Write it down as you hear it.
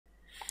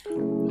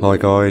Hi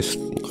guys,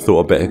 thought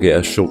I'd better get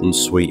a short and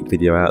sweet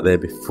video out there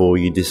before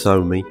you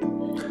disown me.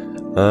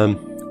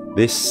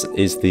 This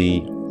is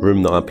the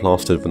room that I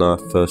plastered when I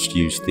first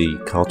used the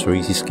Carter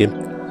Easy Skim.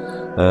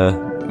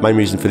 Main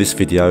reason for this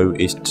video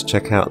is to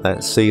check out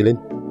that ceiling.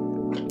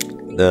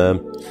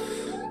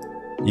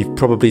 You've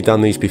probably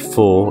done these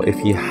before.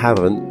 If you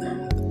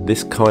haven't,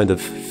 this kind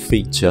of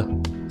feature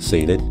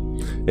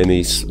ceiling in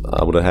these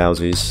older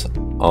houses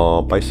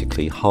are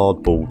basically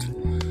hardboard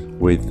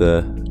with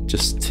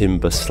just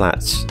timber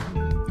slats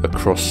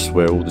across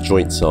where all the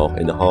joints are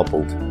in the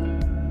hardboard.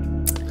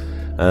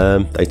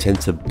 They tend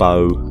to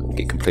bow and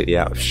get completely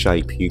out of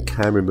shape. You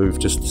can remove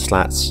just the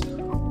slats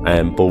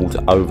and board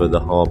over the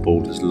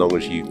hardboard as long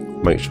as you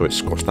make sure it's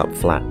squashed up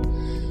flat.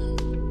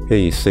 Here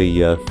you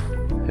see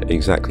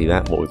exactly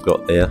that, what we've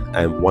got there,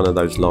 and one of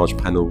those large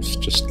panels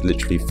just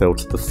literally fell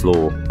to the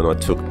floor when I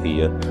took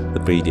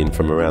the beading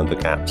from around the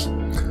gaps,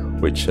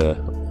 which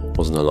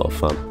wasn't a lot of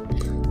fun.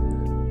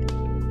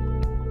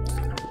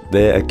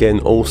 There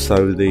again,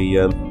 also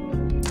the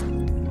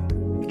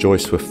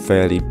joists were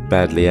fairly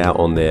badly out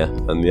on there,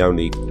 and the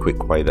only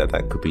quick way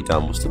that could be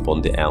done was to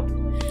bond it out,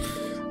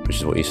 which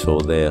is what you saw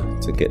there,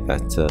 to get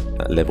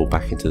that level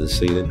back into the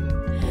ceiling.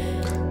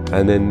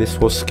 And then this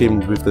was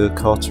skimmed with the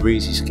Carter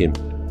Easy Skim,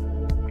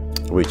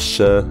 which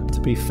to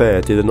be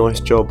fair did a nice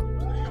job.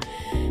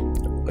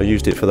 I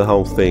used it for the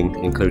whole thing,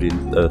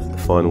 including the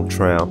final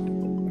trowel.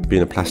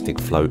 Being a plastic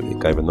float, it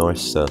gave a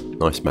nice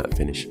matte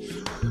finish,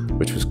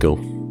 which was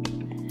cool.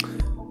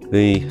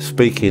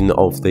 Speaking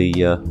of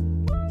the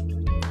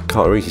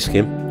Carter Easy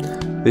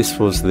Skim, this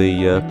was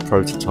the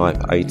prototype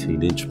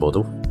 18-inch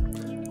model,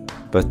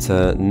 but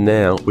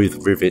now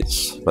with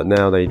rivets. But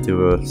now they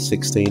do a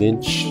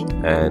 16-inch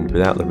and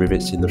without the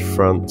rivets in the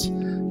front,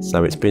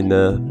 so it's been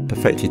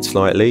perfected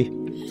slightly.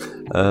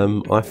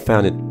 I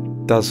found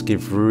it does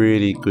give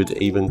really good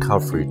even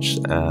coverage,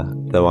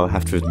 though I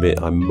have to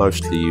admit I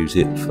mostly use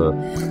it for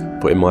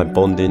putting my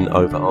bonding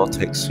over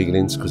Artex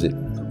ceilings, because it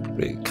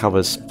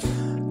covers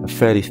a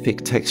fairly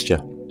thick texture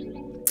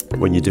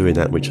when you're doing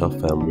that, which I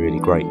found really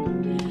great.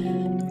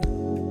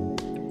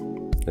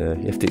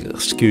 You have to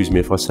excuse me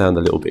if I sound a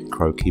little bit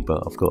croaky,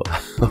 but I've got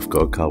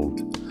a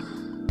cold.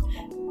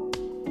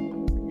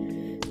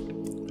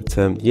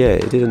 But yeah,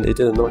 it did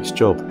a nice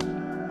job.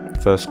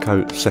 First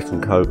coat,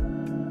 second coat,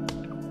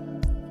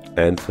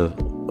 and for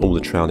all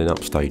the troweling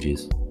up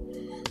stages.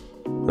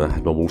 I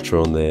had my water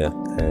on there,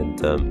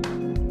 and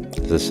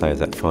as I say, there's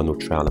that final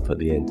trowel up at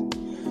the end.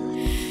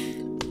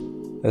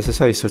 As I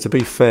say, so to be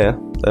fair,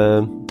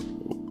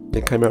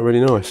 it came out really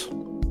nice.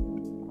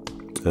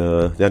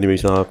 The only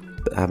reason I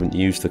haven't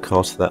used the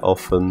Carter that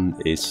often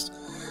is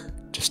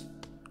just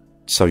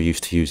so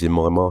used to using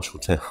my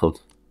Marshalltown.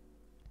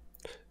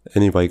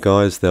 Anyway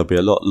guys, there'll be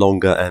a lot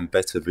longer and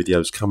better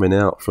videos coming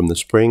out from the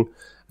spring,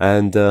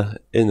 and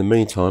in the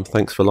meantime,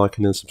 thanks for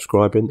liking and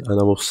subscribing, and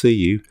I will see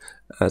you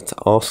at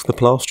Ask the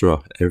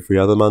Plasterer every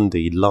other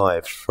Monday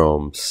live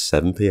from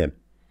 7 PM.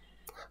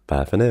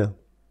 Bye for now.